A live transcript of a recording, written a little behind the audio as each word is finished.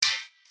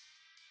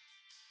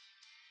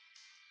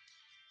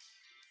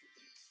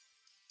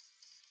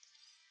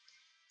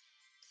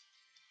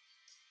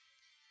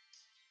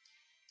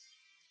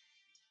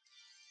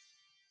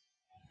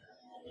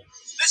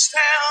This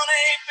town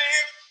ain't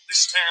big,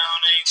 this town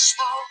ain't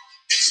small.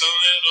 It's a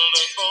little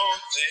of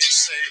both, they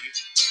say.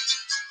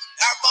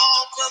 Our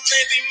ball club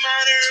may be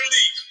minor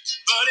league,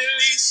 but at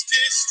least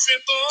it's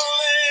AAA.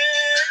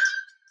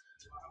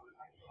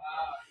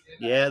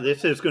 Yeah,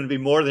 this is going to be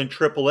more than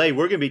AAA.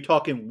 We're going to be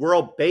talking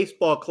World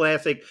Baseball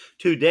Classic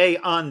today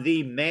on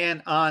the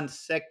Man on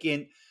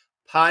Second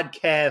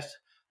podcast,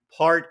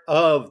 part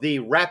of the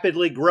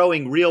rapidly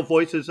growing Real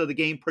Voices of the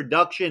Game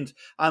Productions.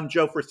 I'm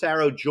Joe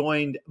Frisaro,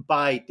 joined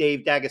by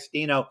Dave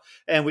Dagostino,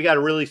 and we got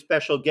a really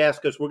special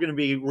guest because we're going to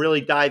be really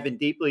diving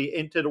deeply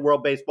into the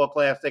World Baseball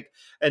Classic,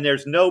 and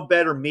there's no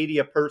better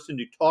media person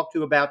to talk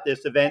to about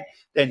this event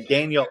than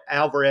Daniel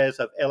Alvarez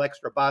of El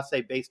Extra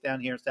Base, based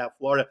down here in South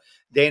Florida.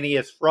 Danny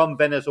is from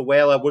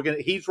Venezuela.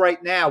 He's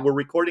right now, we're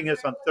recording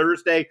this on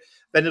Thursday.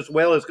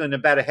 Venezuela is going to,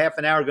 about a half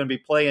an hour, going to be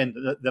playing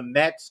the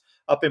Mets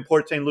up in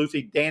Port St.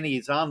 Lucie. Danny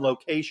is on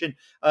location.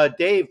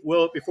 Dave,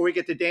 before we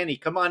get to Danny,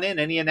 come on in.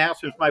 Any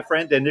announcements, my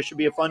friend? And this should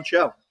be a fun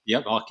show.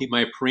 Yep, I'll keep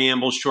my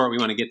preamble short. We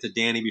want to get to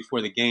Danny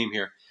before the game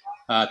here.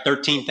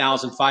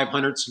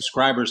 13,500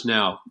 subscribers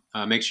now.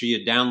 Make sure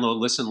you download,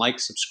 listen, like,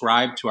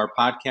 subscribe to our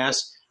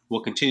podcast.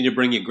 We'll continue to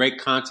bring you great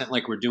content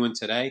like we're doing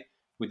today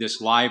with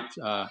this live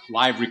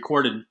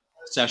recorded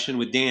session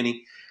with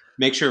Danny.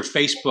 Make sure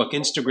Facebook,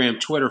 Instagram,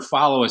 Twitter,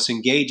 follow us,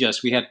 engage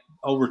us. We had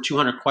over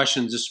 200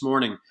 questions this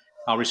morning.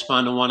 I'll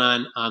respond to one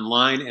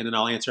online, and then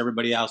I'll answer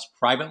everybody else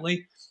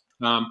privately.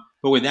 But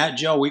with that,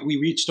 Joe, we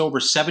reached over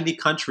 70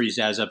 countries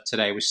as of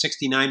today. It was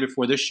 69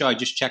 before this show. I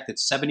just checked it.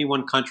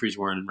 71 countries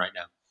we're in right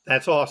now.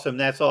 That's awesome.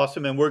 That's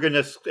awesome. And we're going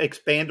to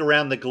expand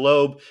around the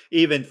globe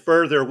even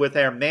further with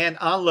our man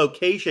on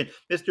location,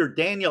 Mr.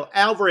 Daniel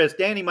Alvarez.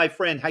 Danny, my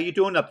friend, how you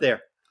doing up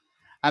there?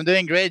 I'm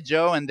doing great,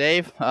 Joe and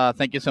Dave.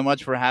 Thank you so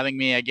much for having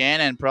me again.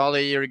 And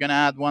probably you're going to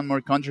add one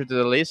more country to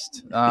the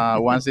list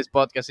once this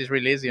podcast is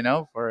released,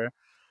 for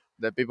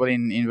the people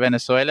in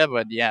Venezuela.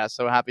 But yeah,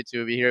 so happy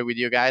to be here with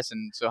you guys,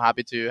 and so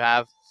happy to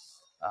have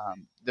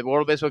the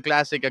World Baseball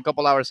Classic a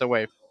couple hours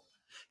away.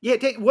 Yeah,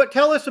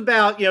 tell us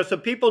about, so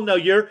people know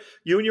you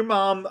and your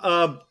mom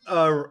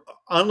are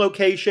on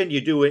location. You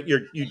do it.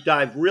 You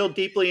dive real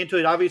deeply into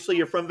it. Obviously,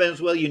 you're from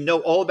Venezuela. You know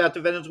all about the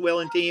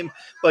Venezuelan team,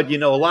 but you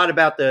know a lot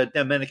about the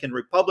Dominican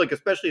Republic,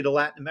 especially the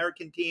Latin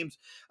American teams.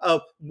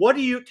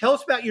 Tell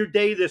us about your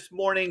day this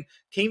morning?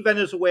 Team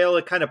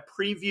Venezuela, kind of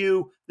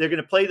preview. They're going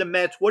to play the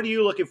Mets. What are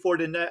you looking for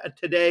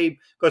today?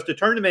 Because the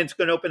tournament's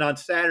going to open on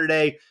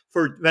Saturday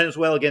for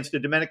Venezuela against the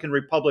Dominican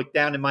Republic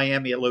down in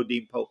Miami at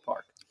Lodin Pope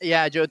Park.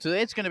 Yeah, Joe,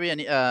 today it's going to be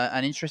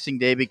an interesting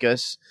day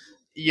because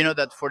you know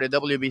that for the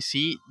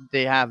WBC,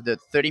 they have the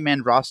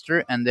 30-man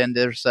roster, and then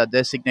there's a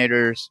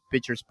designated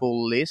pitchers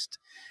pool list,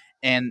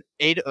 and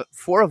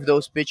four of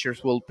those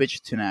pitchers will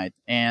pitch tonight.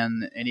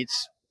 And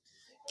it's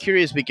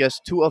curious because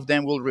two of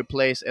them will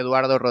replace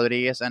Eduardo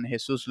Rodriguez and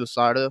Jesus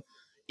Luzardo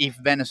if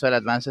Venezuela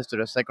advances to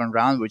the second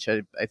round, which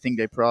I think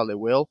they probably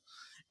will.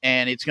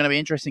 And it's going to be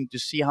interesting to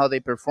see how they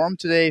perform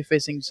today,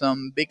 facing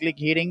some big league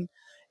hitting,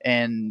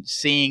 and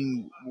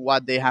seeing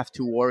what they have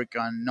to work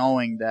on,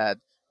 knowing that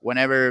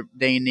whenever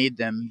they need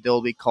them,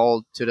 they'll be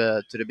called to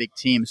the big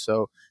team.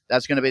 So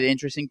that's going to be the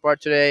interesting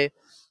part today.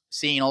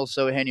 Seeing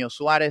also Eugenio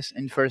Suarez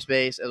in first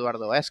base,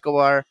 Eduardo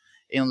Escobar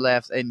in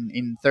left, and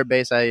in third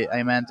base,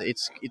 I meant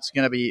it's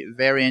going to be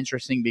very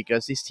interesting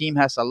because this team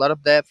has a lot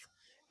of depth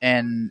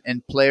and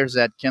players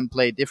that can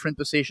play different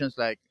positions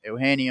like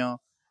Eugenio,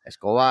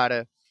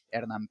 Escobar,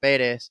 Hernan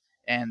Perez,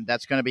 and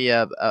that's going to be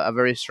a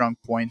very strong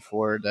point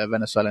for the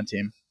Venezuelan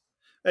team.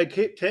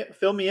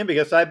 Fill me in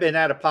because I've been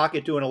out of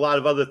pocket doing a lot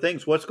of other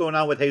things. What's going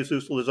on with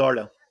Jesus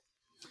Luzardo?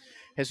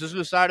 Jesus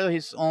Luzardo,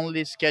 he's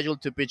only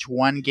scheduled to pitch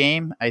one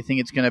game. I think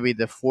it's going to be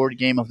the fourth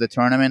game of the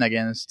tournament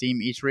against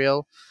Team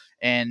Israel.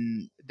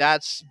 And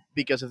that's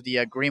because of the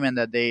agreement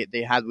that they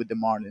had with the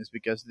Marlins.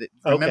 Because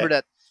remember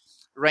that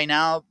right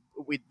now,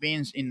 we've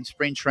been in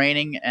spring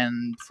training,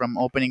 and from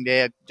opening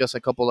day, just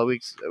a couple of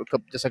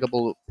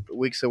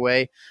weeks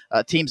away,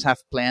 teams have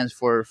plans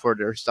for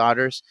their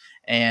starters,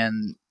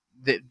 and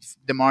the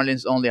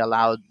Marlins only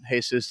allowed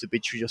Jesus to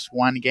pitch just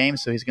one game,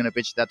 so he's going to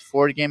pitch that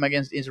fourth game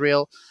against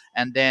Israel,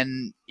 and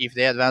then if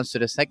they advance to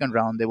the second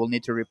round, they will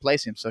need to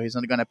replace him. So he's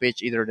not going to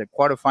pitch either the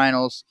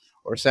quarterfinals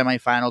or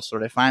semifinals or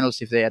the finals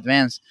if they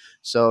advance.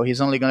 So he's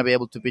only going to be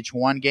able to pitch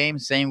one game.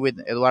 Same with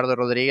Eduardo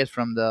Rodriguez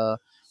from the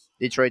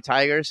Detroit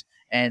Tigers,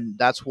 and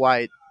that's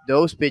why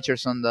those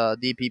pitchers on the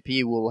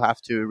DPP will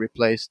have to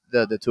replace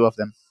the two of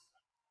them.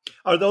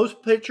 Are those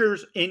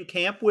pitchers in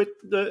camp or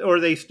are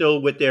they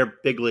still with their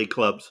big league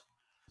clubs?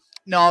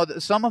 No,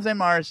 some of them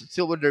are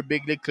still with their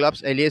big league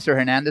clubs. Eliezer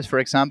Hernandez, for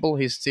example,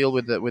 he's still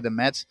with the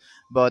Mets.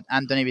 But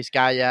Anthony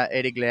Vizcaya,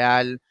 Eric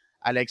Leal,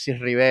 Alexis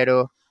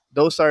Rivero,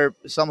 those are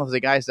some of the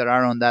guys that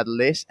are on that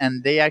list,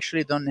 and they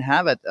actually don't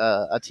have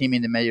a team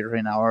in the major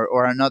right now,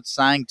 or are not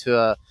signed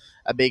to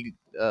a big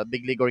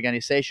league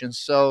organization.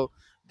 So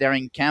they're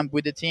in camp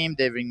with the team.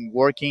 They've been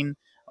working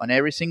on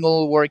every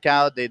single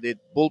workout. They did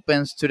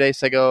bullpens 2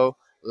 days ago,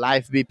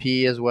 live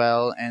BP as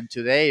well, and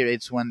today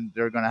it's when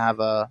they're going to have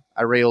a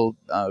real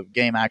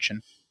game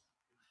action.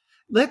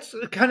 Let's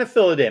kind of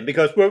fill it in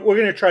because we're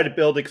going to try to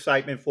build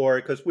excitement for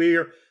it because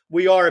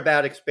we are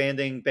about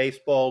expanding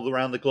baseball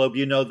around the globe.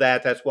 You know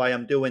that. That's why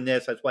I'm doing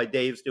this. That's why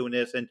Dave's doing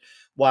this, and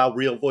while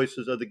Real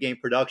Voices of the Game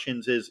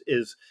Productions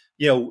is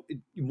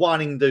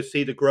wanting to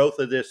see the growth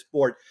of this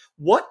sport.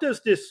 What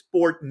does this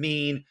sport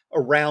mean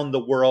around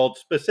the world,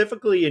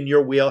 specifically in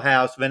your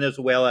wheelhouse,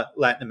 Venezuela,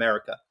 Latin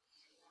America?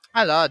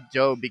 A lot,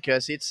 Joe,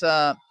 because it's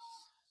a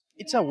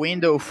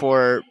window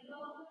for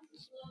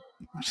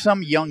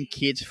some young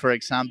kids, for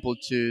example,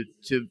 to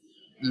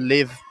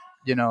live,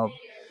 you know,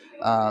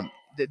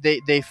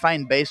 they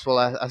find baseball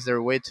as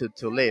their way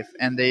to live,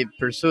 and they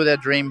pursue their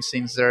dreams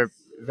since they're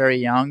very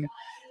young,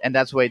 and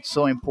that's why it's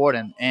so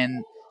important.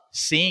 And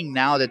seeing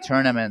now the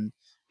tournament,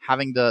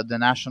 having the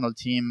national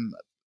team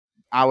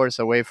hours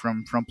away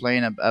from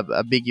playing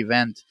a big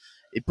event,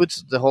 it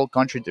puts the whole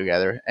country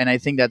together. And I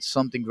think that's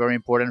something very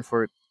important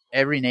for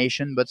every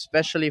nation, but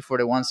especially for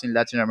the ones in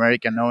Latin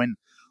America, knowing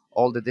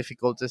all the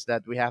difficulties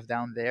that we have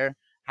down there,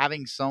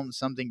 having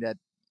something that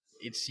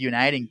it's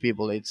uniting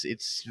people.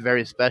 It's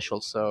very special.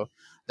 So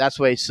that's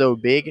why it's so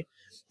big.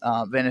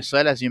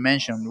 Venezuela, as you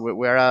mentioned,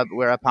 we're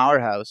a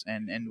powerhouse,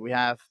 and we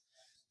have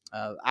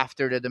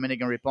after the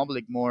Dominican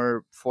Republic,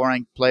 more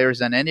foreign players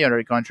than any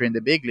other country in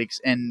the big leagues,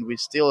 and we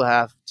still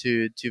have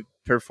to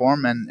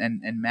perform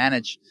and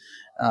manage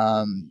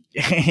in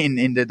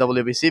the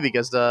WBC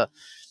because the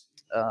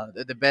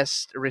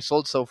best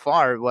result so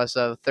far was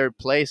third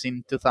place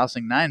in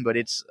 2009, but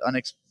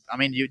I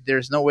mean,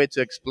 there's no way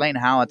to explain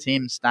how a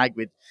team stacked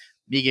with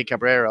Miguel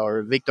Cabrera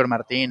or Victor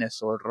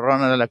Martinez or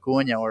Ronald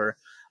Acuna or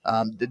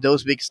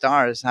those big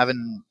stars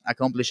haven't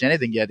accomplished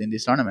anything yet in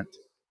this tournament.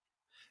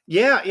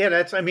 Yeah, yeah,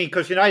 that's I mean,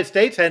 because United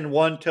States hadn't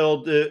won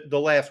till the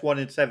last one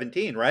in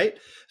 17, right?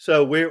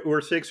 So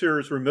we're 6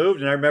 years removed,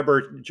 and I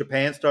remember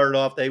Japan started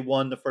off; they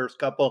won the first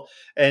couple,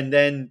 and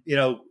then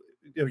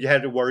you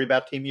had to worry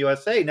about Team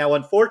USA. Now,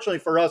 unfortunately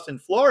for us in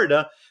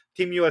Florida,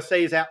 Team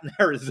USA is out in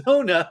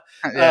Arizona,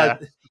 uh, Yeah.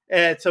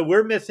 and so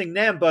we're missing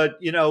them. But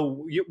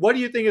what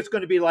do you think it's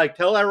going to be like?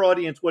 Tell our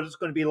audience what it's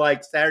going to be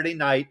like Saturday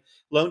night,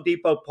 Lone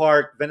Depot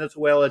Park,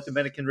 Venezuela,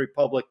 Dominican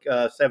Republic,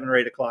 7 or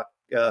 8 o'clock,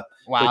 which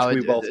Wow,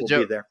 we both will Joe.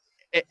 be there.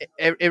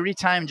 Every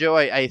time, Joe,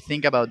 I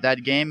think about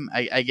that game,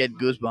 I get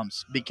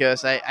goosebumps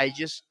because I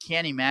just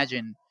can't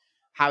imagine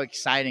how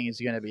exciting it's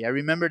going to be. I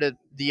remember the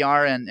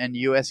DR and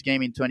US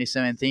game in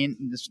 2017,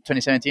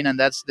 and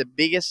that's the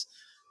biggest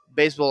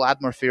baseball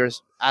atmosphere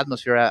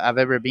I've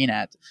ever been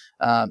at,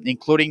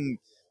 including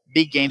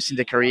big games in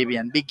the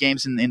Caribbean, big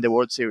games in the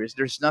World Series.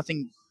 There's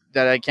nothing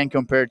that I can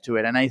compare to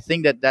it, and I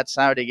think that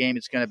Saturday game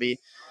is going to be,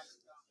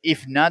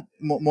 if not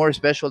more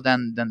special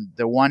than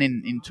the one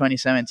in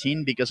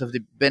 2017 because of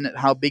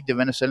how big the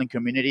Venezuelan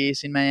community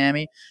is in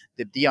Miami,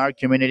 the DR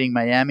community in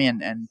Miami,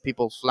 and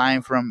people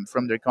flying from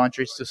their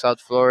countries to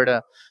South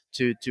Florida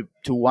to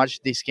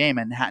watch this game,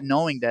 and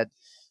knowing that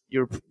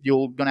you're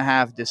gonna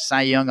have the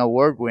Cy Young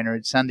Award winner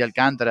Sandy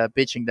Alcantara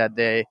pitching that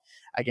day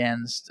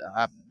against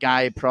a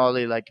guy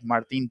probably like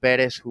Martin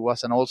Perez, who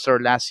was an All-Star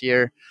last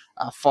year,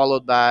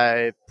 followed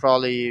by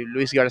probably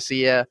Luis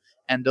Garcia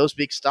and those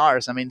big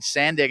stars. I mean,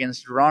 Sandy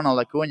against Ronald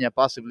Acuna,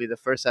 possibly the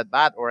first at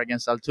bat, or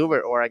against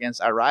Altuve, or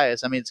against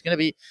Arias. I mean, it's going to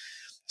be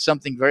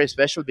something very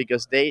special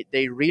because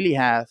they really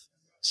have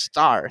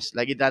stars.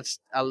 Like that's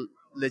a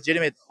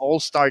legitimate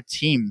all-star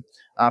team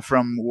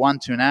from 1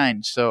 to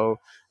 9. So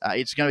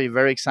it's going to be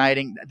very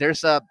exciting.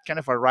 There's a kind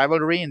of a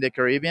rivalry in the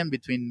Caribbean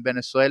between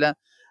Venezuela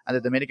and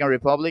the Dominican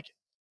Republic.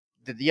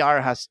 The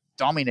DR has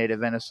dominated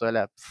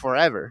Venezuela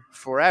forever.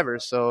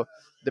 So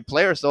the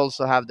players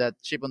also have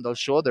that chip on their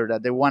shoulder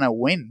that they want to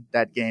win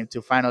that game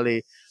to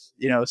finally,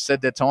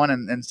 set the tone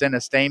and send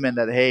a statement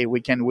that, hey,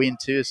 we can win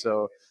too.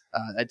 So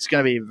it's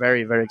going to be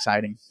very, very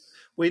exciting.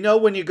 We know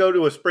when you go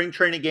to a spring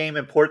training game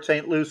in Port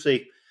St.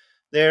 Lucie,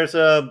 there's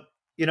I'm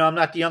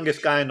not the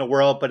youngest guy in the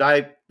world, but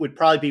I would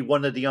probably be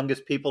one of the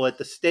youngest people at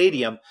the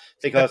stadium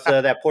because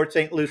that Port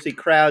St. Lucie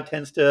crowd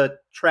tends to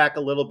track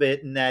a little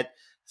bit in that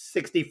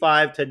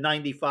 65 to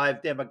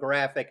 95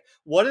 demographic.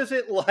 What is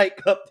it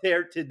like up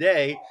there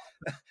today?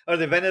 Are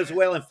the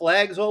Venezuelan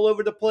flags all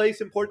over the place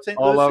in Port St.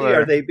 All Lucie?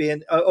 Are over. they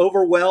being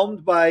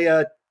overwhelmed by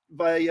a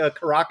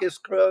Caracas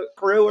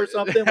crew or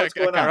something? What's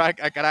going on?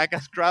 A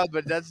Caracas crowd,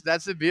 but that's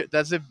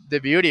the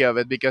beauty of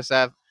it because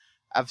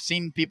I've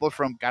seen people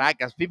from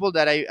Caracas, people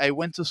that I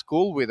went to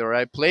school with or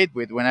I played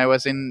with when I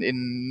was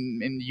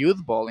in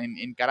youth ball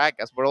in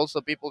Caracas, but also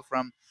people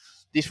from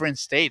different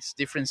states,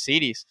 different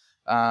cities,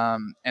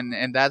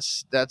 and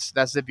that's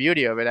the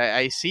beauty of it.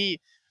 I see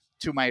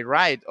to my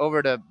right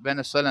over the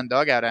Venezuelan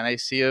dugout, and I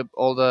see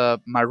all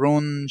the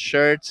maroon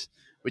shirts,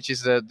 which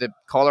is the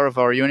color of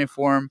our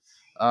uniform,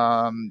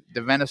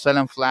 the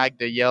Venezuelan flag,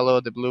 the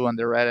yellow, the blue, and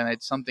the red, and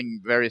it's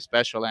something very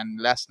special. And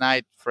last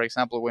night, for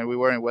example, when we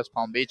were in West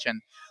Palm Beach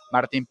and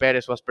Martin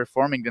Perez was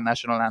performing the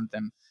national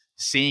anthem,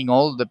 seeing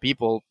all the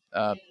people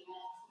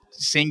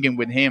singing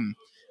with him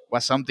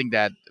was something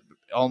that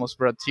almost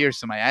brought tears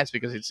to my eyes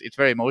because it's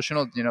very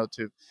emotional,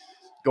 to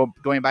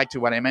going back to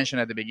what I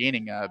mentioned at the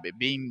beginning,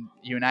 being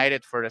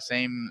united for the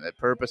same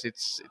purpose.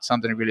 It's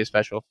something really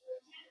special.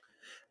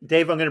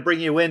 Dave, I'm going to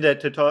bring you in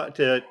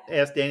to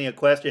ask Danny a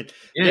question.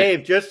 Yeah.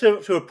 Dave, just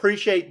to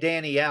appreciate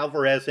Danny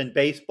Alvarez in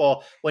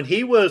baseball, when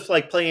he was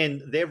like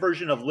playing their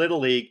version of Little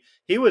League,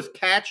 he was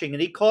catching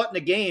and he caught in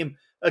a game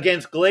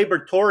against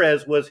Gleyber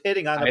Torres was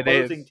hitting on the I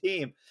did. opposing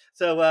team.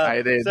 So,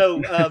 I did.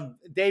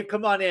 Dave,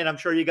 come on in. I'm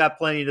sure you got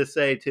plenty to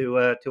say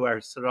to our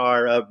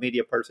star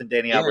media person,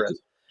 Danny Yeah, Alvarez.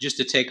 just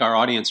to take our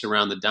audience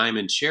around the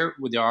diamond, share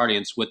with the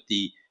audience what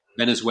the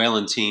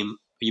Venezuelan team.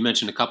 You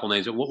mentioned a couple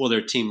names. What will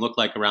their team look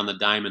like around the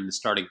diamond, the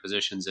starting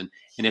positions, and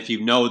if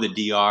you know the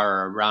DR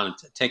or around,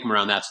 take them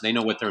around that so they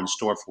know what they're in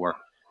store for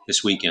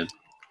this weekend.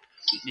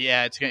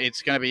 Yeah,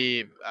 it's gonna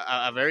be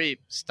a very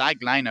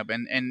stacked lineup,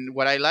 and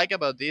what I like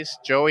about this,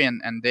 Joey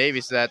and Dave,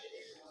 is that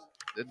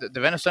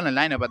the Venezuelan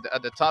lineup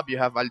at the top, you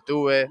have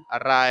Altuve,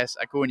 Arraez,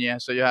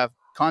 Acuna. So you have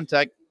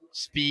contact,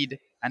 speed,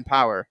 and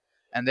power.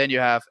 And then you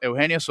have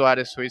Eugenio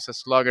Suarez, who is a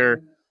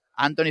slugger,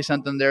 Anthony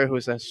Santander, who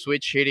is a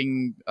switch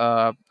hitting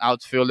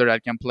outfielder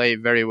that can play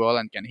very well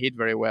and can hit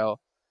very well,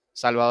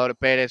 Salvador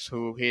Perez,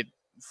 who hit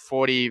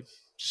 40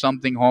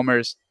 something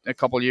homers a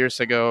couple years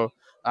ago.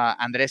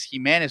 Andres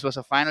Jimenez was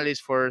a finalist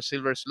for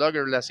Silver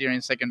Slugger last year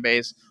in second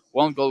base,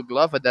 won Gold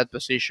Glove at that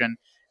position,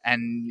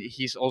 and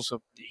he's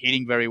also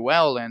hitting very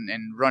well and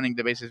running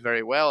the bases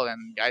very well.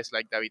 And guys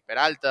like David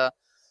Peralta,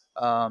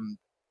 um,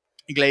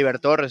 Gleyber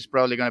Torres is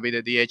probably going to be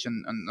the DH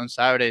on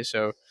Saturday.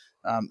 So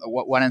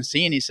what I'm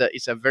seeing is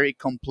a very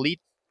complete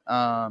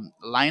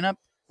lineup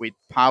with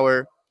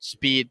power,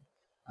 speed,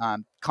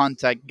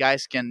 contact.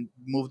 Guys can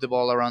move the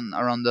ball around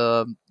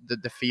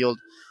the field.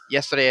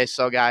 Yesterday I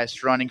saw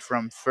guys running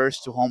from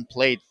first to home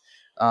plate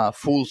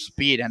full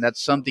speed, and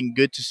that's something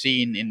good to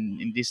see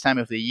in this time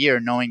of the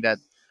year, knowing that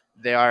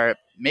they are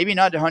maybe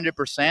not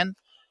 100%,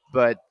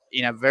 but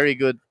in a very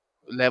good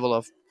level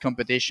of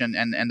competition,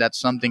 and that's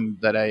something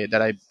that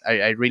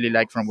I really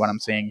like from what I'm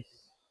seeing.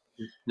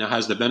 Now,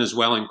 has the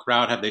Venezuelan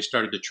crowd, have they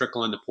started to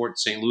trickle into Port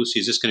St.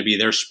 Lucie? Is this going to be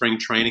their spring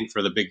training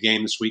for the big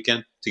game this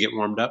weekend to get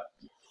warmed up?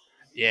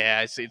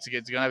 Yeah, it's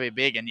gonna be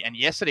big, and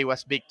yesterday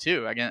was big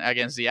too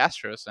against the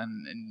Astros,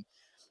 and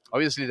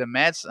obviously the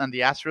Mets and the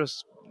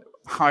Astros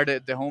are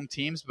the home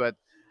teams, but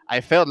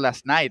I felt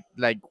last night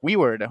like we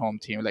were the home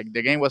team. Like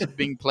the game was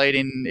being played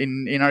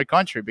in our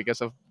country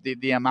because of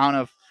the amount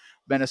of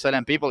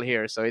Venezuelan people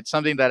here. So it's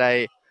something that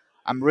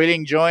I'm really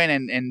enjoying,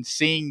 and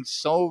seeing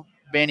so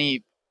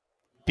many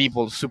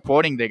people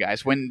supporting the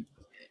guys. When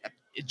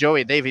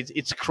Joey, Dave,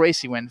 it's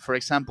crazy when, for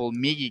example,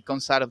 Miggy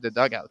comes out of the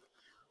dugout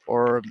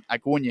or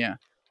Acuna,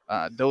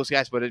 those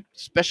guys, but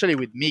especially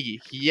with Miggy.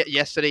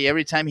 Yesterday,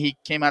 every time he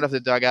came out of the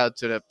dugout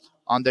to the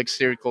on deck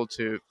circle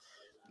to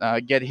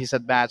get his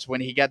at bats,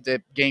 when he got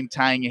the game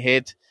tying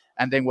hit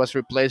and then was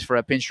replaced for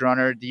a pinch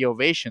runner, the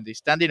ovation, the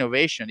standing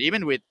ovation,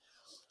 even with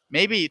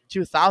maybe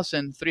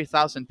 2,000,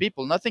 3,000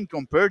 people, nothing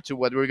compared to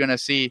what we're going to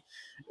see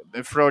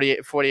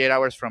 48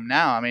 hours from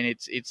now. I mean,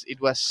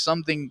 it was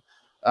something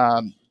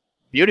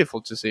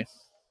beautiful to see.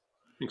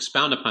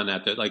 Expound upon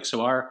that.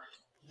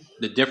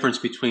 The difference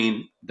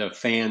between the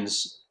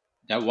fans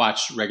that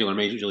watch regular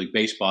Major League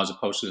Baseball as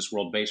opposed to this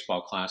World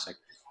Baseball Classic,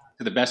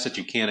 to the best that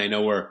you can. I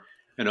know we're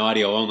an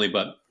audio only,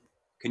 but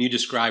can you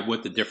describe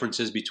what the difference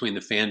is between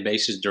the fan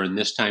bases during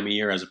this time of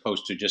year as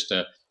opposed to just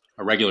a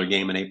regular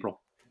game in April?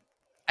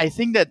 I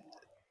think that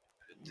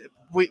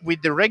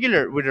with the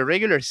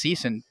regular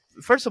season,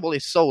 first of all,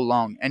 it's so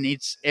long and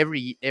it's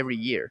every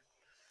year,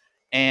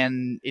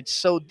 and it's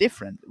so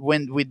different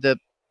when the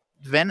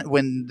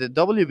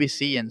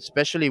WBC, and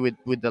especially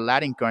with the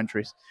Latin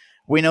countries,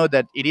 we know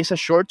that it is a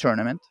short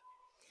tournament,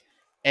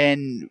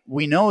 and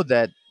we know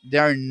that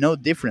there are no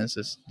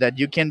differences, that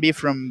you can be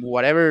from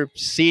whatever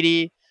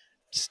city,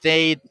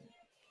 state,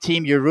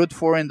 team you root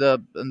for in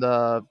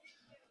the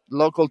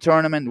local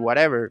tournament,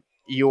 whatever,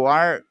 you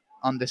are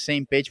on the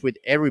same page with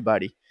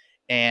everybody,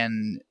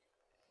 and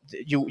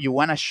you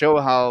want to show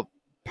how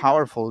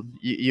powerful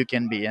you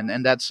can be,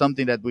 and that's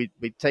something that we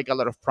take a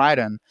lot of pride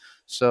in.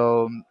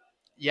 So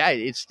yeah,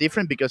 it's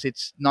different because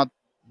it's not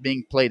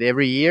being played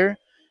every year,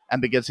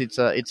 and because it's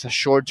a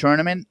short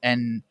tournament,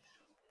 and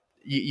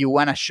you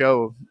want to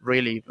show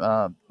really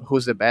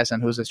who's the best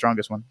and who's the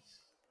strongest one.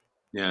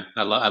 Yeah,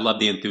 I love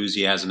the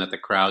enthusiasm that the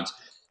crowds,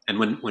 and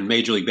when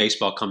Major League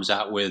Baseball comes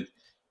out with,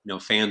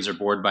 fans are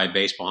bored by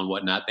baseball and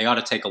whatnot, they ought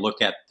to take a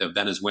look at the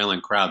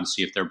Venezuelan crowd and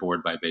see if they're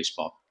bored by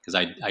baseball, because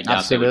I doubt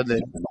Absolutely.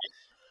 they would.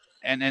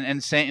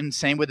 And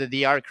same with the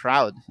DR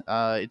crowd.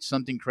 It's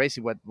something crazy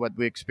what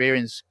we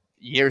experienced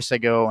years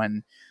ago,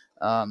 and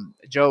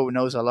Joe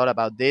knows a lot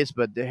about this.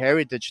 But the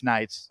Heritage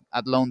Nights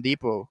at Lone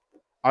Depot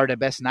are the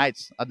best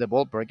nights at the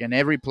ballpark, and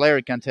every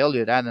player can tell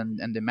you that,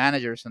 and the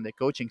managers and the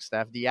coaching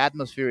staff. The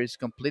atmosphere is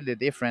completely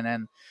different,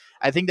 and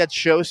I think that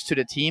shows to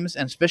the teams,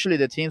 and especially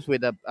the teams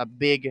with a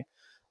big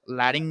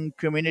Latin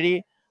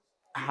community,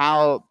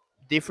 how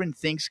different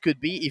things could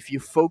be if you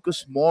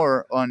focus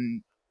more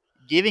on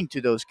giving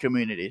to those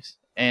communities.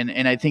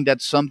 And I think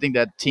that's something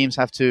that teams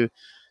have to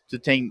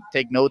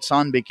take notes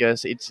on,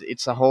 because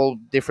it's a whole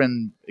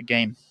different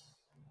game.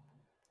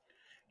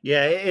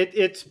 Yeah,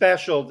 it's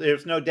special.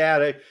 There's no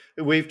doubt.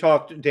 We've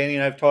talked, Danny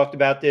and I've talked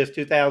about this.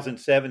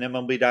 2007,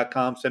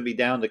 MLB.com sent me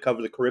down to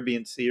cover the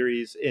Caribbean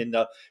series in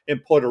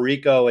Puerto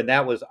Rico, and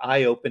that was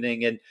eye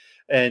opening.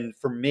 And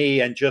for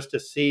me, and just to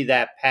see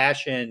that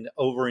passion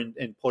over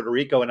in Puerto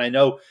Rico, and I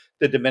know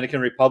the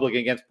Dominican Republic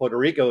against Puerto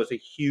Rico is a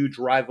huge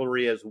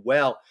rivalry as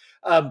well.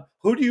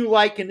 Who do you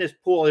like in this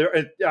pool?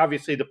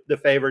 Obviously, the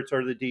favorites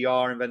are the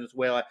DR and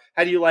Venezuela.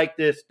 How do you like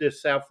this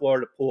South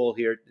Florida pool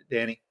here,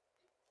 Danny?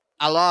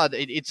 A lot.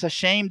 It's a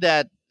shame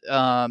that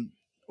um,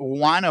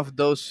 one of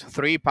those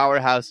three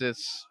powerhouses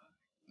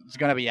is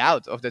going to be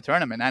out of the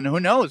tournament, and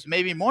who knows,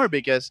 maybe more,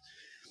 because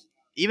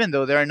even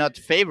though they're not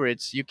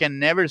favorites, you can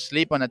never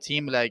sleep on a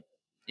team like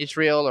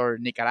Israel or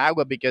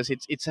Nicaragua, because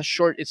it's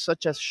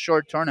such a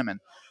short tournament.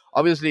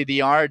 Obviously,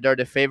 they're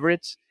the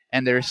favorites,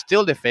 and they're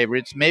still the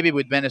favorites, maybe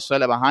with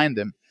Venezuela behind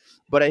them.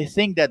 But I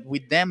think that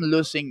with them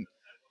losing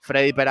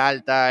Freddy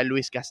Peralta,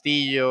 Luis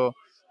Castillo,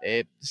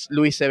 eh,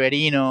 Luis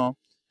Severino,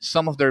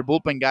 some of their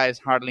bullpen guys,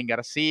 Harlan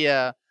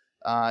Garcia,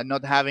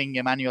 not having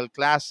Emmanuel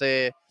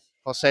Clase,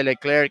 Jose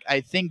Leclerc,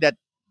 I think that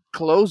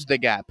close the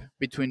gap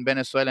between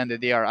Venezuela and the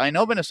DR. I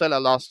know Venezuela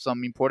lost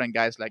some important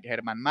guys like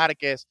Herman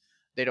Marquez.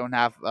 They don't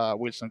have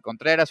Wilson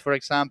Contreras, for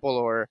example,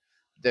 or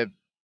the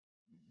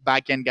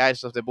back end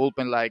guys of the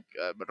bullpen like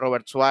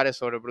Robert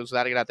Suarez or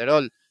Brusar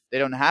Graterol. They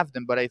don't have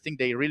them, but I think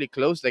they really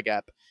close the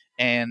gap,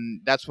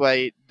 and that's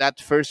why that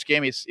first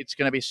game is it's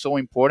going to be so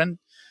important,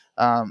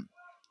 um,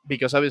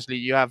 because obviously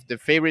you have the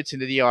favorites in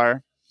the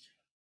DR,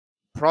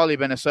 probably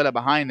Venezuela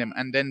behind them,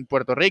 and then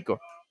Puerto Rico,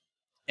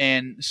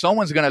 and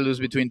someone's gonna lose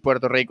between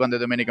Puerto Rico and the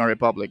Dominican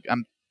Republic.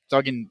 I'm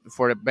talking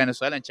for the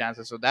Venezuelan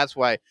chances, so that's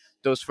why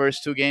those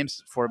first two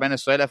games for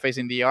Venezuela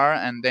facing DR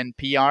and then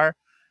PR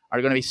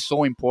are gonna be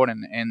so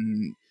important.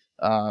 And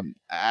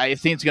I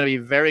think it's gonna be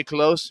very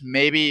close.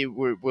 Maybe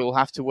we'll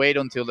have to wait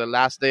until the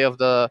last day of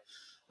the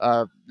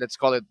let's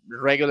call it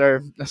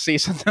regular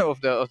season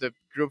of the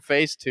group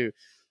phase to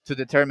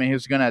determine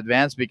who's gonna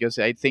advance, because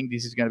I think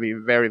this is gonna be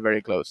very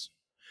very close.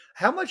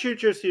 How much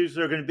interest is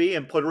there going to be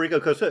in Puerto Rico?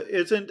 Because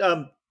isn't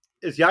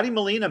is Yadi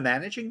Molina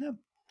managing them?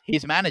 And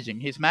he's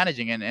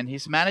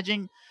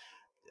managing.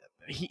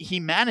 He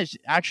managed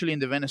actually in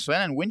the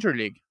Venezuelan Winter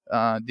League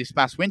this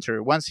past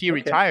winter. Once he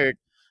Okay. retired,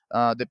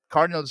 the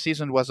Cardinals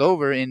season was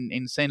over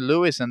in St.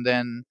 Louis, and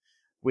then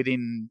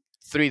within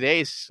 3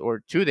 days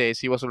or 2 days,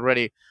 he was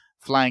already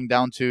flying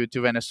down to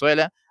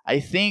Venezuela.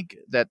 I think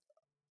that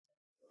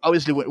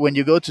obviously when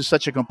you go to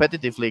such a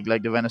competitive league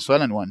like the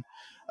Venezuelan one,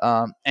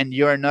 and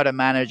you're not a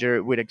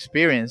manager with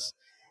experience,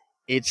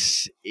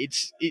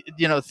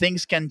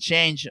 things can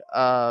change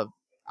a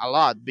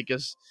lot,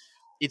 because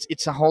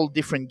it's a whole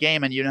different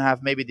game, and you don't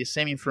have maybe the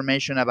same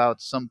information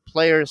about some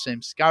players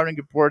and scouting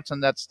reports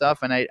and that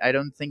stuff. And I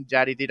don't think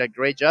Jari did a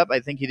great job. I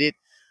think he did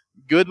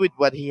good with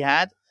what he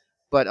had,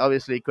 but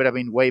obviously it could have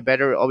been way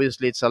better.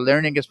 Obviously, it's a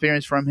learning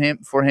experience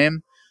for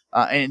him,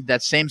 and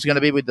that same's going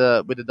to be with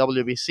the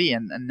WBC.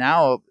 And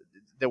now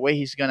the way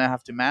he's going to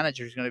have to manage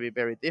is going to be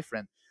very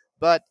different.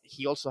 But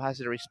he also has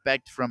the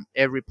respect from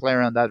every player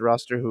on that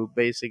roster who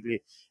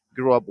basically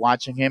grew up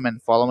watching him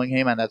and following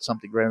him, and that's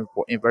something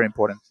very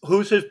important.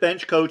 Who's his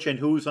bench coach and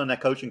who's on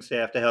that coaching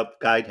staff to help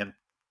guide him?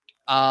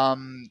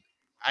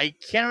 I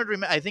cannot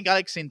remember. I think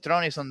Alex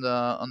Intron is on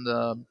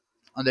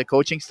the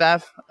coaching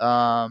staff.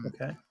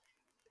 Okay.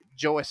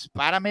 Joe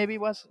Espada maybe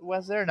was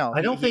there. No,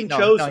 I don't think no,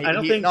 Joe's. no, I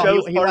don't think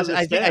Joe's he part was. of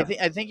the staff.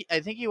 I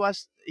think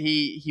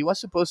he was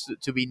supposed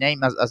to be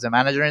named as the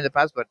manager in the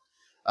past, but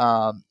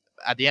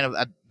at the end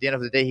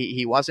of the day,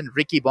 he wasn't.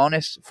 Ricky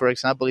Bones, for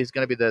example, he's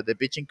going to be the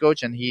pitching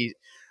coach, and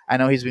I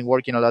know he's been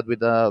working a lot with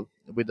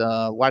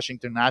the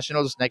Washington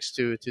Nationals next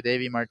to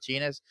Davey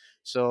Martinez.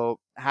 So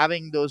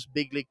having those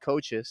big league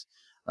coaches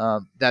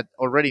that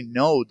already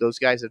know those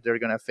guys that they're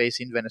going to face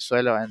in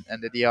Venezuela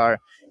and the DR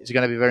is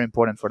going to be very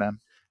important for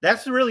them.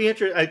 That's really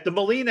interesting. The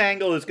Molina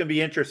angle is going to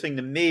be interesting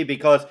to me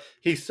because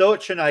he's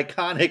such an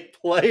iconic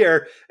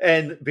player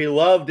and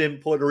beloved in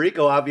Puerto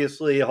Rico,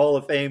 obviously a Hall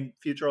of Fame,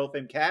 future Hall of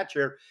Fame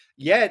catcher.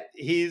 Yet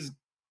he's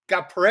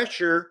got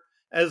pressure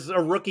as a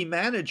rookie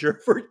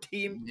manager for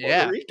Team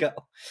Puerto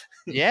Rico.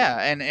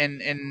 Yeah,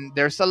 and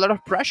there's a lot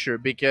of pressure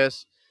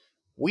because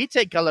we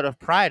take a lot of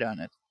pride on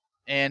it,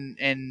 and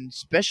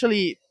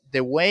especially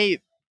the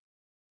way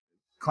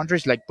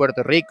countries like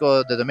Puerto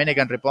Rico, the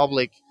Dominican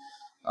Republic,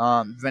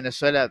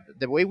 Venezuela,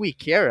 the way we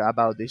care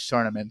about this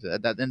tournament,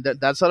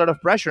 that's a lot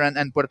of pressure.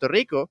 And Puerto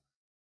Rico,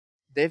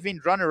 they've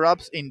been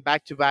runner-ups in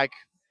back-to-back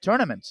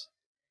tournaments,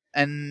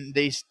 and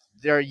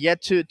they're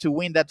yet to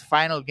win that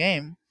final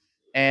game.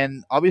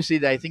 And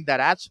obviously, I think that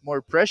adds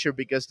more pressure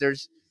because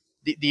there's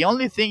the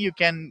only thing you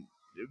can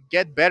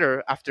get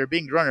better after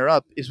being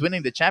runner-up is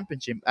winning the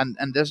championship, and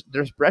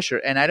there's pressure.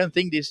 And I don't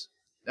think this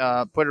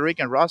Puerto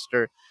Rican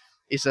roster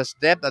is as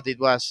depth as it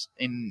was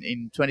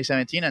in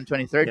 2017 and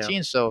 2013.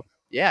 Yeah. So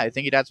yeah, I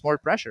think it adds more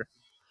pressure.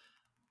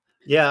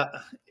 Yeah,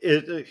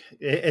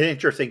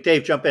 interesting.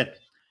 Dave, jump in.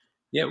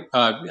 Yeah,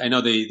 I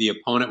know the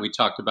opponent we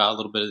talked about a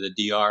little bit of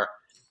the DR.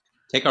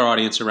 Take our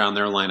audience around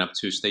their lineup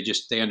too, so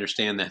they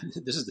understand that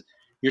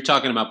you're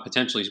talking about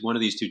potentially one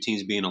of these two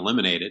teams being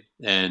eliminated,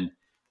 and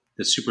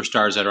the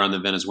superstars that are on the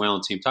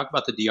Venezuelan team. Talk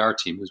about the DR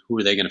team. Who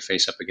are they going to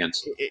face up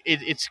against?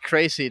 It's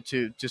crazy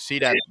to see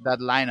that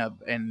lineup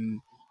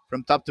and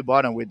from top to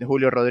bottom with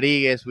Julio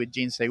Rodriguez, with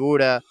Gene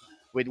Segura,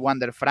 with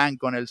Wander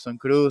Franco, Nelson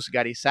Cruz,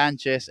 Gary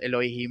Sanchez,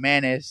 Eloy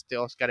Jimenez,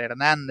 Oscar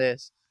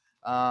Hernandez,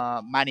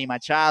 Manny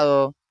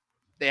Machado.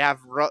 They have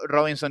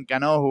Robinson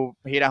Cano, who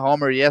hit a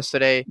homer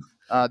yesterday.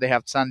 They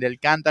have Sandy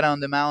Alcantara on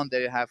the mound.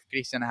 They have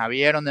Christian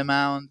Javier on the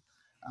mound.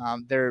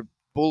 Their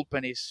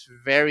bullpen is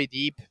very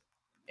deep,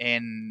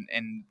 and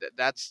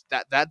that's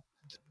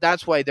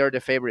why they're the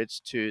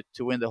favorites to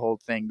win the whole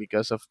thing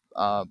because of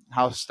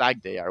how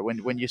stacked they are.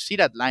 When you see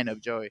that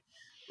lineup, Joey,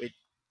 with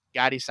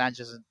Gary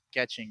Sanchez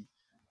catching,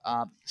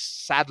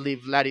 sadly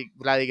Vladdy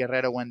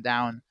Guerrero went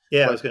down,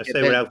 Yeah, I but was going to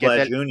say without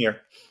Vlad Jr.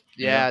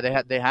 Yeah.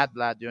 yeah, they had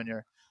Vlad Jr.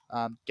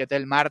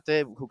 Ketel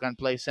Marte, who can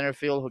play center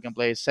field, who can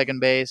play second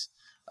base,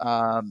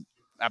 a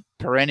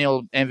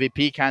perennial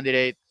MVP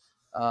candidate.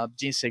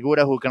 Gene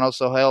Segura, who can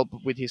also help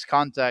with his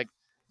contact.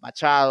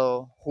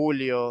 Machado,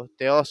 Julio,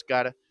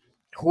 Teoscar.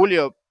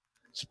 Julio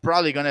is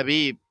probably going to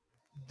be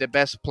the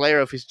best player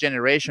of his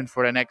generation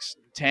for the next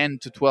 10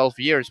 to 12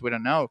 years. We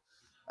don't know.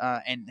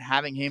 And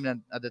having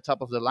him at the top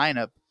of the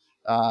lineup,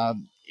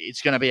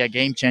 it's going to be a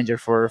game changer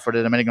for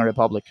the Dominican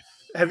Republic.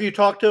 Have you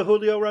talked to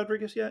Julio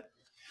Rodriguez yet?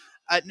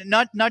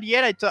 Not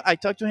yet. I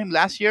talked to him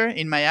last year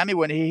in Miami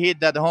when he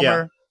hit that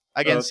homer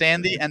against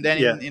Sandy, and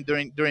then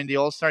during the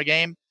All-Star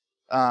game.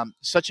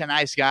 Such a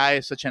nice guy,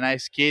 such a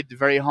nice kid,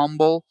 very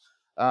humble,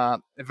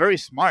 very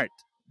smart.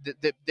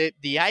 The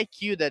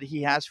IQ that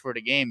he has for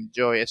the game,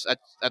 Joey, is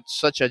at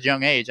such a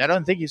young age. I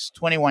don't think he's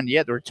 21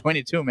 yet, or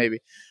 22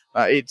 maybe.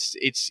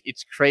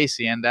 It's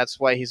crazy, and that's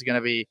why he's gonna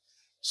be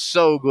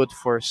so good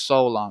for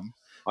so long.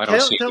 I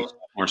don't see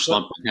more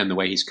slump again the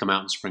way he's come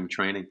out in spring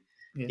training.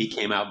 Yeah. He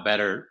came out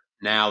better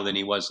now than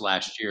he was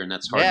last year, and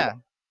that's hard. Yeah,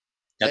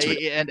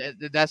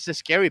 that's the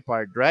scary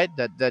part, right?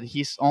 That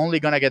he's only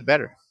gonna get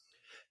better.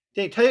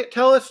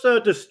 Tell us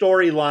the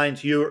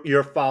storylines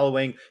you're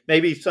following.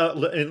 Maybe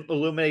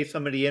illuminate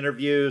some of the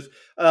interviews.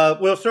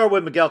 We'll start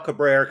with Miguel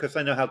Cabrera because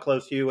I know how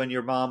close you and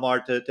your mom are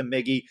to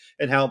Miggy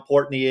and how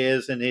important he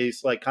is, and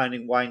he's like kind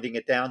of winding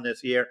it down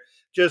this year.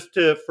 Just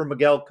for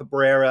Miguel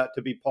Cabrera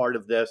to be part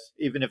of this,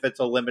 even if it's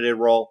a limited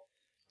role.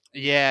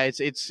 Yeah,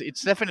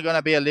 it's definitely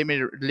gonna be a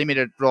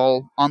limited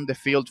role on the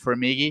field for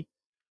Miggy.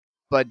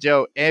 But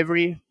Joe,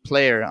 every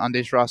player on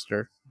this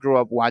roster grew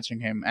up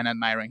watching him and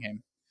admiring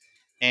him,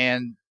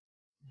 and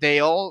they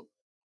all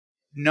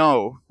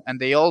know and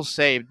they all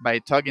say by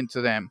talking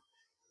to them,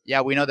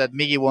 yeah, we know that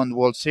Miggy won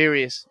World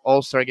Series,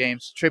 All-Star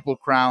games, Triple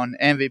Crown,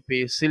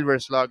 MVP, Silver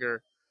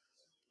Slugger,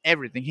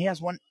 everything. He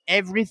has won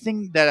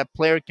everything that a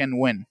player can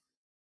win,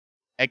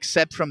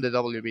 except from the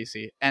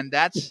WBC. And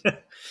that's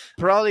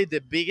probably the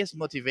biggest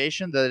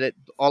motivation that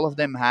all of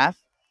them have,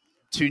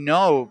 to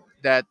know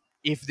that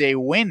if they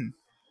win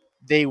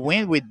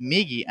with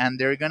Miggy, and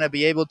they're going to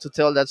be able to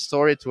tell that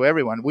story to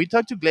everyone. We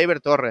talked to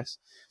Gleyber Torres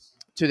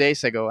 2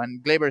 days ago,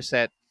 and Gleyber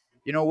said,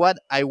 you know what?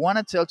 I want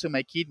to tell to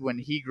my kid when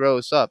he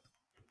grows up,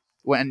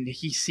 when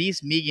he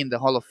sees Miggy in the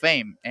Hall of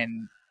Fame.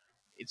 And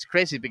it's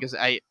crazy because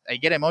I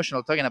get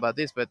emotional talking about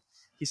this, but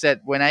he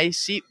said, when I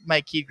see my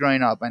kid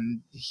growing up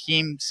and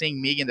him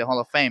seeing Miggy in the Hall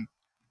of Fame,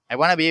 I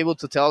want to be able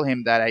to tell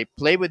him that I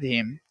play with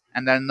him,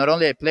 and that not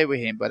only I play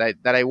with him, but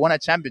that I won a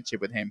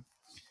championship with him.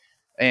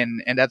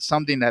 And that's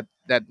something that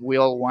we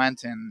all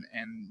want, and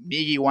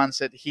Miggy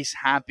wants it. He's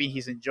happy.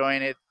 He's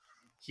enjoying it.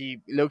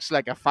 He looks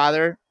like a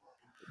father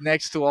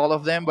next to all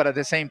of them, but at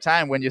the same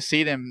time, when you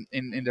see them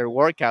in their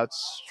workouts,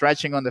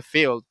 stretching on the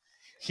field,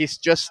 he's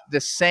just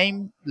the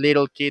same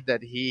little kid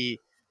that he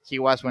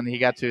was when he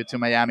got to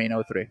Miami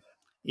in 03.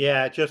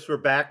 Yeah, just for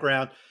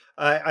background,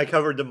 I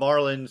covered the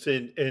Marlins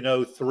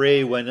in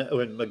 03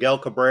 when Miguel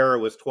Cabrera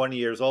was 20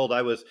 years old.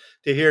 I was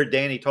to hear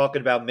Danny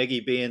talking about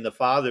Miggy being the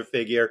father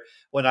figure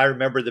when I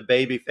remember the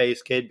babyface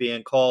kid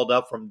being called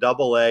up from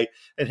Double-A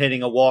and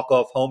hitting a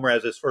walk-off homer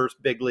as his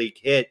first big league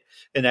hit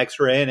in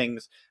extra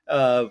innings.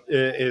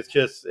 It's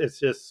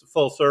just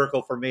full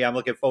circle for me. I'm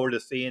looking forward to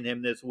seeing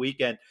him this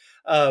weekend.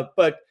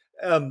 But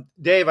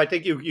Dave, I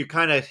think you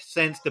kind of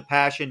sense the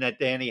passion that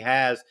Danny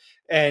has.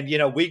 And,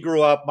 we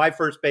grew up, my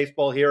first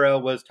baseball hero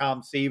was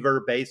Tom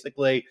Seaver,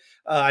 basically.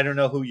 I don't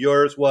know who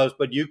yours was,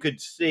 but you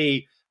could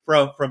see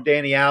from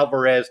Danny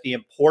Alvarez the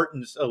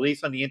importance, at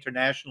least on the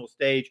international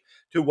stage,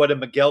 to what a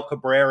Miguel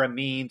Cabrera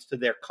means to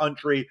their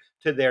country,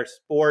 to their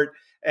sport.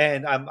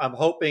 And I'm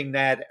hoping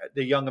that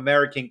the young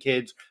American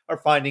kids are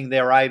finding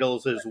their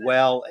idols as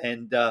well.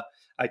 And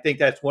I think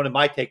that's one of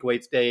my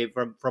takeaways, Dave,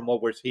 from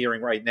what we're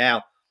hearing right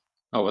now.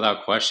 Oh,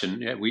 without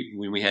question.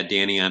 When we had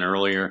Danny on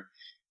earlier,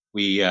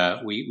 we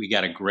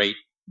got a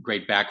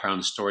great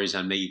background stories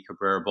on Miggy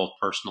Cabrera, both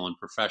personal and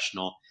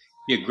professional.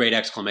 Be a great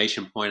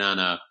exclamation point on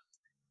a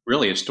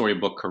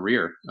storybook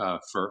career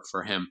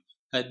for him.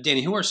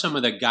 Danny, who are some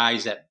of the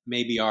guys that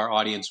maybe our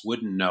audience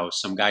wouldn't know?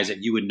 Some guys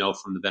that you would know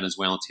from the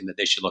Venezuelan team that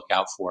they should look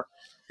out for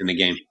in the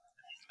game?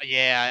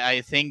 Yeah,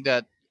 I think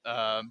that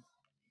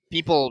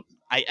people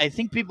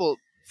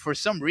for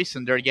some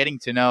reason they're getting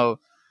to know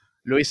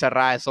Luis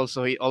Arraez.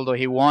 Also, although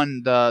he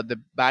won the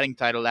batting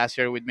title last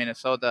year with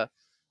Minnesota,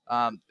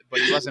 but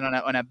he wasn't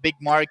on a big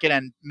market,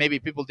 and maybe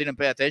people didn't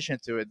pay attention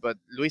to it. But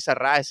Luis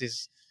Arraez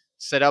is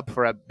set up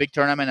for a big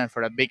tournament and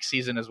for a big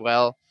season as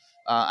well.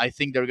 I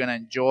think they're gonna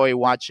enjoy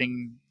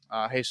watching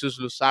Jesus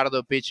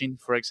Luzardo pitching,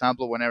 for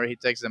example, whenever he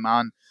takes them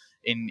on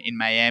in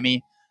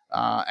Miami.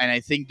 And I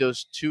think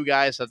those two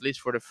guys, at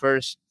least for the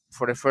first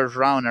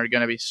round, are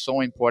gonna be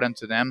so important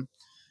to them.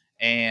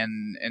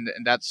 And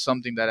that's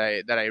something that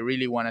I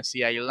really want to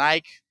see. I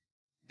like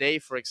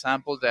for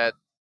example, that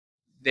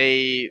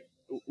they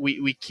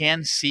we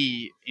can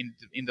see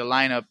in the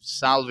lineup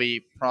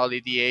Salvi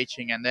probably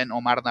DHing, and then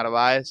Omar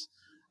Narvaez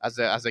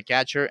as a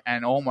catcher,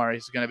 and Omar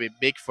is going to be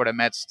big for the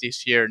Mets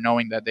this year,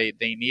 knowing that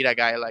they need a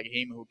guy like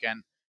him who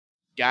can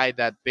guide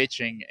that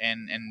pitching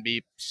and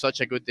be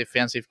such a good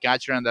defensive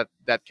catcher, and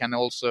that can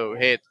also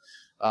hit.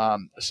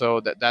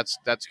 So that's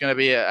going to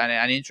be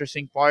an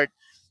interesting part.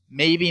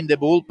 Maybe in the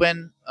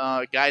bullpen,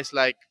 guys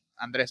like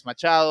Andres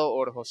Machado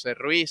or Jose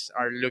Ruiz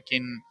are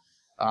looking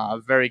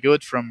very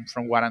good from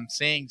what I'm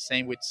seeing.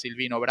 Same with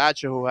Silvino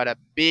Bracho, who had a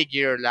big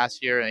year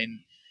last year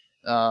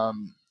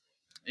um,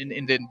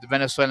 in the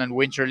Venezuelan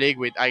Winter League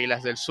with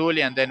Águilas del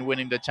Zulia, and then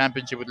winning the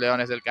championship with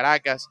Leones del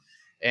Caracas.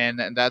 And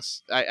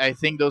that's I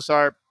think those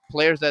are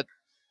players that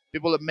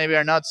people maybe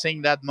are not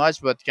seeing that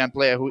much, but can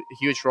play a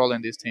huge role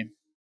in this team.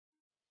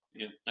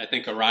 Yeah, I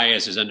think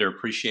Arias is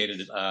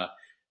underappreciated.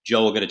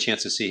 Joe will get a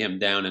chance to see him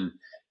down in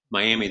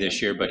Miami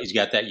this year, but he's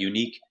got that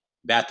unique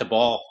bat the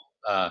ball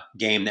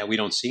game that we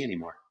don't see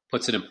anymore.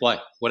 Puts it in play.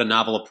 What a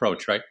novel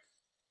approach, right?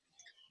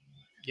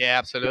 Yeah,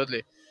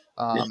 absolutely.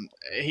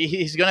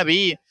 He's going to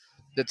be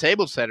the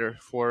table setter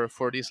for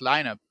this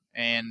lineup,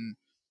 and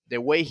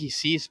the way he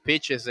sees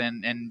pitches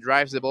and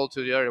drives the ball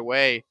to the other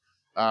way,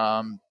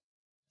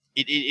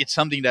 it's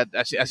something that,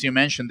 as you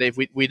mentioned, Dave,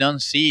 we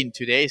don't see in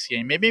today's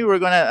game. Maybe we're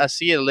going to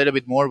see it a little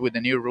bit more with the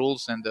new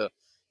rules and the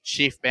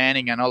shift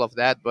banning and all of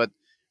that, but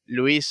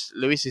Luis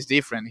is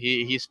different.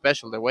 He's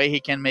special. The way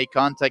he can make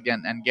contact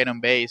and get on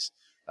base,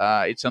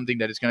 it's something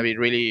that is going to be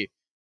really.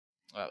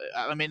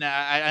 I mean,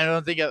 I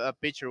don't think a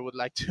pitcher would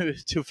like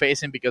to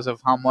face him because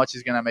of how much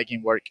he's going to make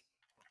him work.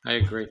 I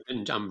agree,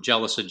 and I'm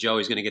jealous of Joe.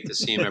 He's going to get to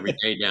see him every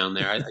day down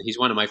there. He's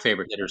one of my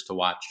favorite hitters to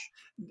watch.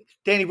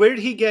 Danny, where did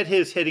he get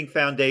his hitting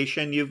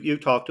foundation? You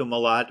talked to him a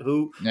lot.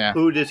 Who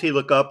does he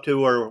look up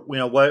to, or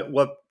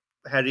what?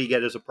 How did he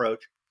get his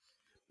approach?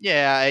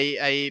 Yeah,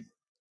 I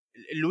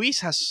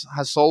Luis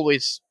has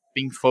always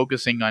been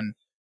focusing on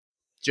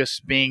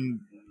just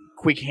being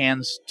quick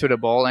hands to the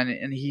ball,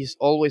 and he's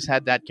always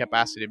had that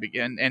capacity.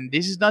 And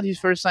this is not his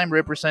first time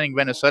representing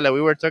Venezuela.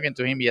 We were talking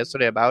to him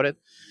yesterday about it,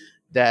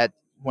 that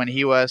when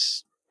he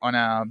was on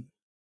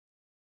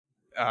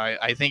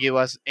I think it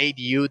was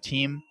ADU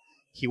team,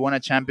 he won a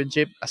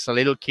championship as a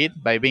little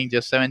kid by being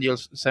just 7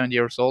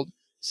 years old.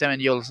 7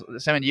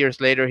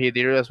 years later, he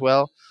did it as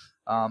well,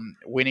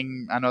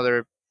 winning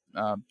another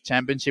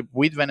championship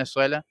with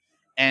Venezuela.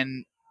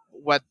 And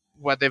what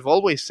they've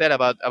always said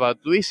about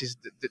Luis is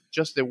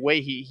just the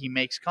way he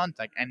makes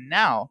contact. And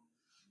now,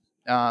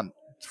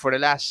 for the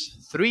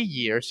last 3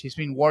 years, he's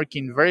been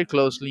working very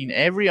closely in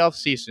every off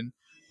season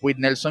with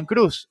Nelson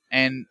Cruz,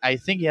 and I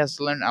think he has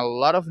learned a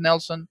lot of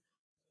Nelson,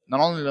 not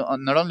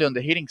only on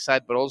the hitting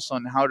side, but also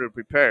on how to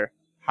prepare,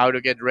 how to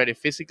get ready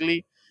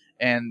physically,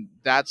 and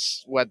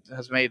that's what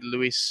has made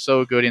Luis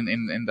so good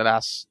in the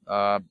last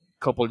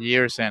couple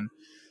years. And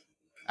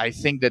I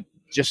think that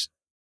just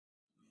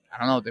I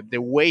don't know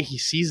the way he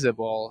sees the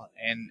ball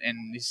and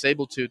is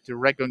able to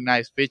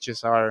recognize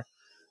pitches are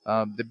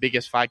the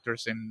biggest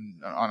factors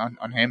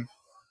on him.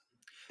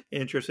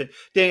 Interesting.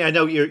 Danny, I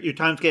know your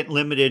time's getting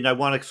limited, and I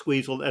want to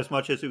squeeze as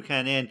much as we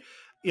can in.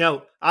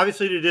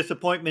 Obviously the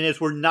disappointment is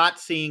we're not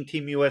seeing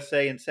Team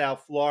USA in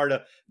South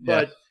Florida,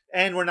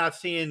 and we're not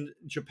seeing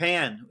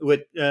Japan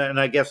with, and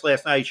I guess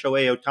last night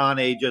Shohei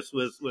Ohtani just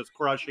was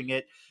crushing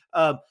it.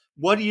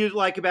 What do you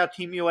like about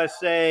Team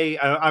USA?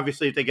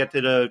 Obviously, if they get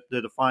to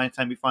the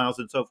semifinals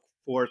and so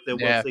forth, then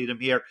we'll see them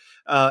here.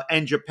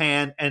 And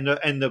Japan and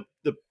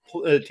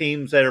the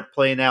teams that are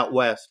playing out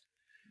west.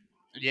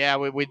 Yeah,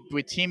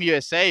 with Team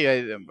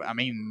USA, I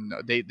mean,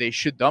 they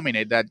should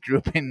dominate that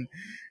group in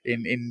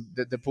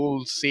the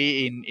Pool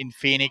C in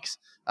Phoenix.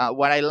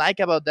 What I like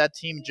about that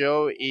team,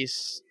 Joe,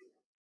 is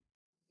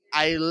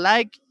I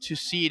like to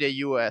see the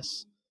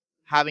U.S.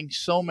 having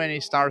so many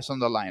stars on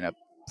the lineup.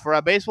 For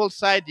a baseball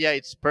side, yeah,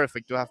 it's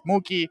perfect to have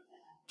Mookie,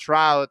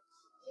 Trout,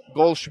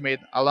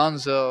 Goldschmidt,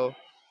 Alonso,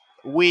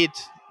 Witt,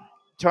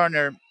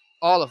 Turner,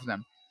 all of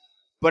them.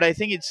 But I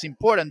think it's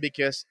important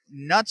because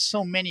not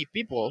so many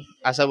people,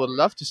 as I would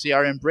love to see,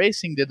 are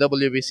embracing the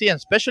WBC, and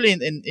especially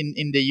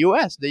in the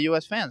U.S., the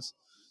U.S. fans.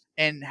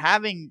 And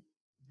having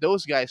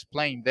those guys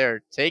playing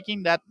there,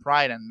 taking that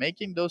pride and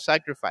making those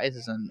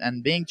sacrifices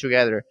and being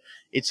together,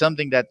 it's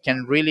something that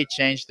can really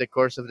change the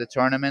course of the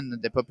tournament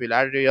and the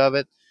popularity of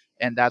it.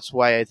 And that's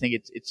why I think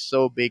it's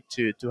so big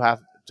to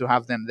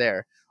have them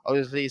there.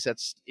 Obviously,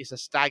 it's a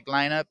stacked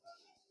lineup.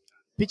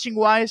 Pitching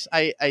wise,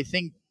 I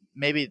think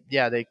maybe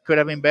they could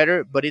have been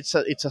better, but it's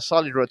a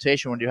solid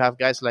rotation when you have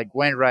guys like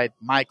Wainwright,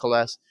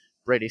 Michaelas,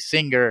 Brady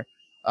Singer,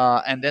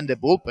 and then the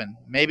bullpen.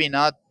 Maybe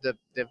not the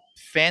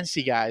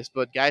fancy guys,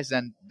 but guys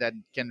that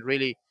can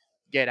really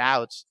get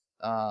outs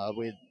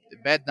with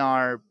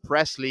Bednar,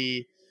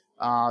 Presley,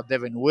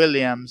 Devin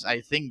Williams.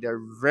 I think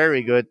they're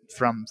very good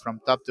from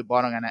top to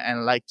bottom, and I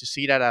like to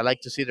see that. I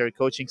like to see their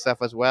coaching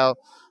staff as well.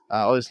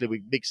 Obviously,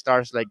 with big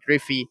stars like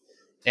Griffey,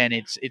 and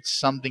it's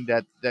something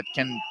that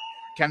can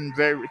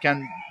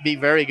be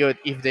very good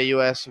if the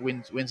U.S.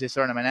 wins this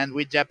tournament. And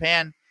with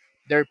Japan,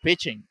 they're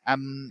pitching.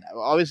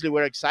 Obviously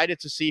we're excited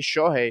to see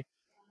Shohei,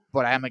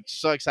 but I'm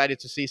so excited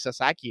to see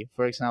Sasaki,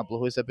 for example,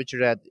 who is a pitcher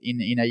that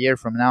in a year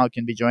from now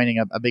can be joining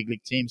a big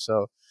league team.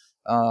 So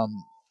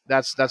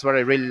that's what I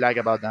really like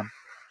about them.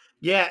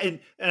 Yeah, and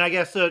I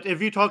guess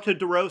if you talk to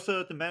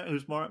DeRosa,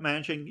 who's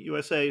managing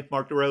USA,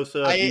 Mark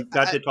DeRosa, if you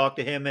got to talk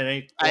to him at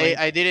any point.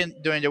 I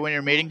didn't during the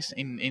winter meetings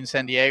in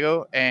San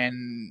Diego,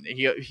 and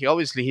he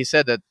obviously he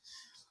said that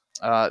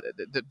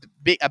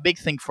a big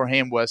thing for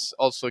him was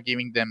also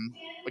giving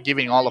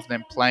all of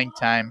them playing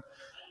time,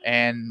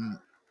 and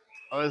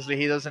obviously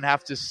he doesn't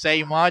have to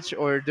say much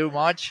or do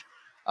much,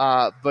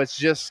 but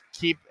just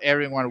keep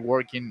everyone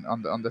working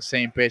on the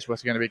same page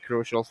was going to be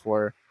crucial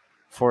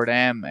for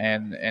them,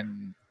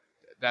 and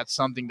that's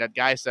something that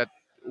guys that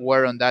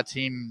were on that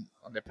team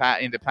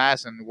in the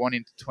past and won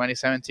in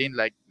 2017,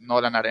 like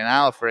Nolan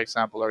Arenado, for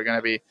example, are going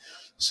to be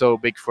so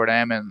big for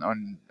them, and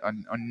on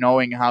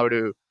knowing how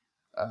to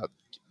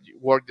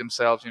work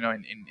themselves,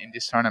 in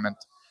this tournament.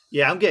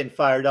 Yeah, I'm getting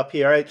fired up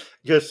here. Right?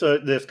 Just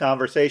this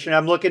conversation.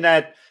 I'm looking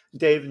at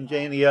Dave and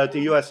Janie, the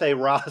USA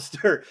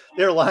roster.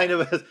 Their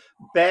lineup is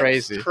Betts,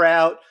 Crazy.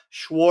 Trout,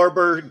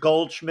 Schwarber,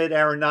 Goldschmidt,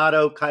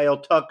 Arenado, Kyle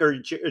Tucker,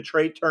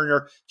 Trey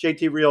Turner,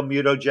 JT Real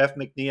Muto, Jeff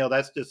McNeil.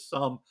 That's just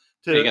some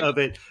of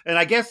it. And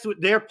I guess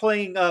they're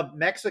playing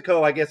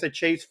Mexico, I guess, at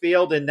Chase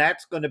Field, and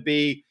that's going to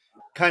be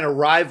kind of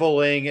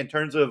rivaling in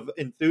terms of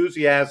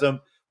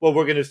enthusiasm what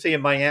we're going to see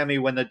in Miami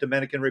when the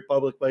Dominican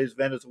Republic plays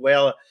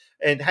Venezuela.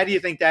 And how do you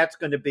think that's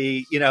going to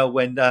be,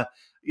 when the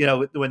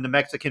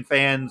Mexican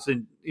fans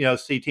and,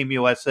 see Team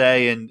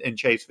USA and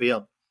Chase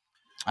Field?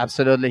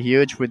 Absolutely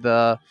huge with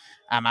the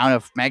amount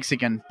of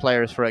Mexican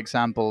players, for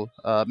example,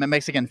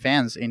 Mexican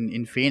fans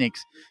in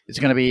Phoenix. It's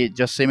going to be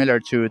just similar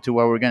to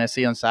what we're going to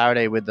see on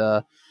Saturday with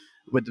the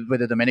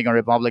Dominican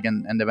Republic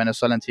and the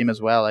Venezuelan team as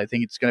well. I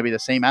think it's going to be the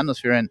same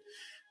atmosphere, and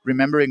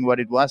remembering what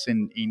it was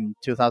in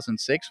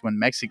 2006 when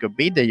Mexico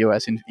beat the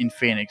U.S. in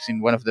Phoenix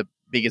in one of the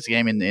biggest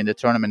games in the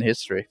tournament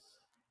history.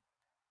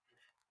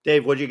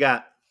 Dave, what you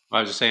got? Well,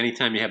 I was just saying,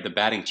 anytime you have the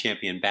batting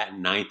champion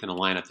batting ninth in a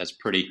lineup, that's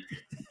pretty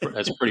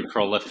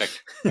prolific.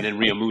 And then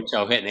Rio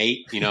Muto hitting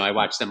 8. I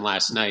watched them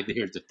last night.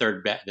 Here's the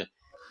third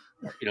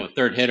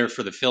third hitter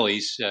for the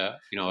Phillies. A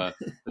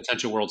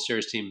potential World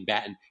Series team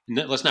batting.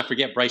 And let's not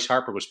forget Bryce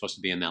Harper was supposed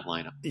to be in that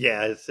lineup.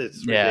 Yeah, it's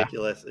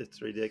ridiculous. Yeah.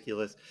 It's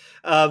ridiculous.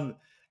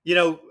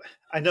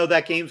 I know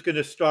that game's going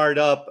to start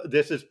up.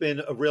 This has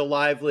been a real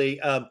lively.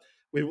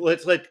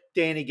 Let's let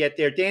Danny get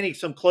there. Danny,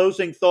 some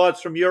closing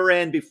thoughts from your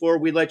end before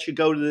we let you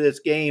go to this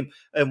game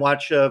and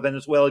watch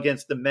Venezuela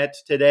against the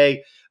Mets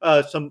today.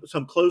 Some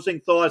closing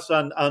thoughts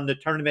on the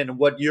tournament and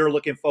what you're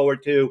looking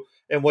forward to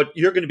and what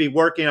you're going to be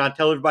working on.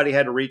 Tell everybody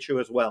how to reach you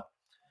as well.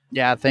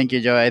 Yeah, thank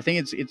you, Joe. I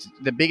think it's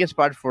the biggest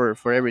part for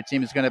every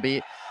team is going to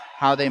be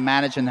how they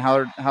manage and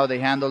how they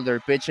handle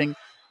their pitching,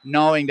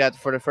 knowing that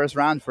for the first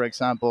round, for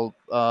example,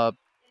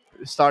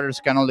 starters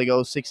can only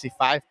go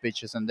 65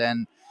 pitches, and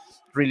then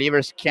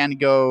relievers can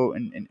go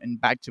in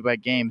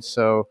back-to-back games.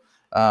 So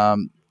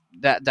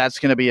that's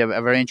going to be a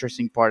very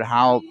interesting part,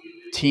 how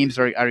teams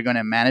are going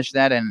to manage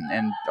that.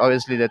 And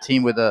obviously the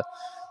team with the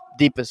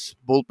deepest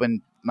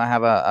bullpen might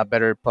have a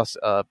better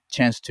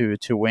chance to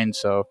win.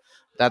 So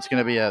that's going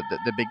to be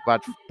the big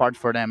part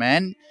for them.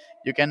 And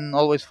you can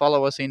always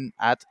follow us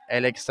at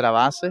El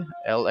Extrabase,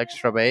 El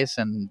Extra Base,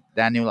 and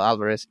Daniel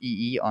Alvarez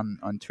EE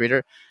on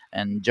Twitter.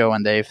 And Joe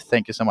and Dave,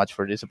 thank you so much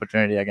for this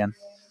opportunity again.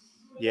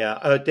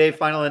 Yeah. Dave,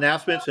 final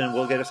announcements, and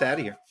we'll get us out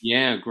of here.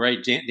 Yeah,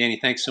 great. Danny,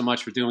 thanks so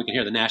much for doing. We can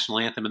hear the national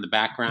anthem in the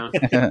background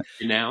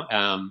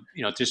now.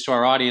 Just to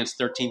our audience,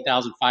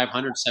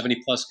 13,500,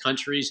 70-plus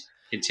countries.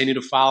 Continue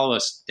to follow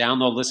us.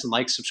 Download, listen,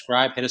 like,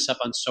 subscribe. Hit us up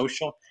on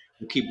social.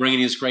 We'll keep bringing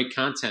you this great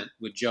content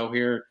with Joe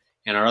here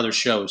and our other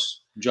shows.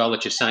 Joe, I'll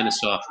let you sign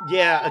us off.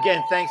 Yeah,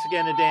 again, thanks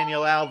again to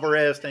Daniel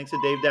Alvarez. Thanks to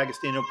Dave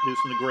Dagostino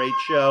producing a great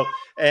show.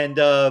 And,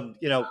 I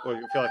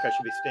feel like I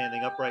should be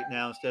standing up right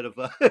now instead of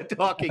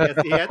talking as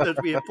the anthem's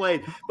being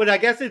played. But I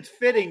guess it's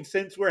fitting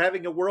since we're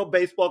having a World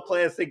Baseball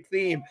Classic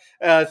theme,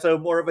 so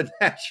more of a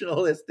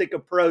nationalistic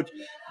approach.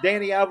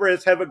 Danny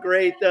Alvarez, have a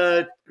great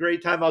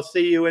time. I'll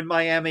see you in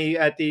Miami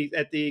at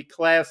the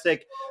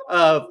Classic.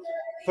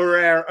 For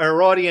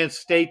our audience,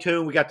 stay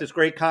tuned. We got this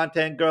great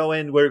content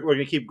going. We're going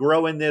to keep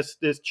growing this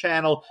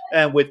channel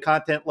and with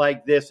content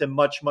like this and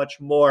much, much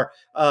more.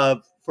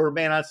 For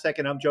Man on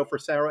Second, I'm Joe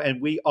Frisaro,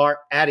 and we are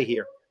out of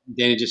here.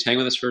 Danny, just hang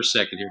with us for a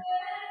second here.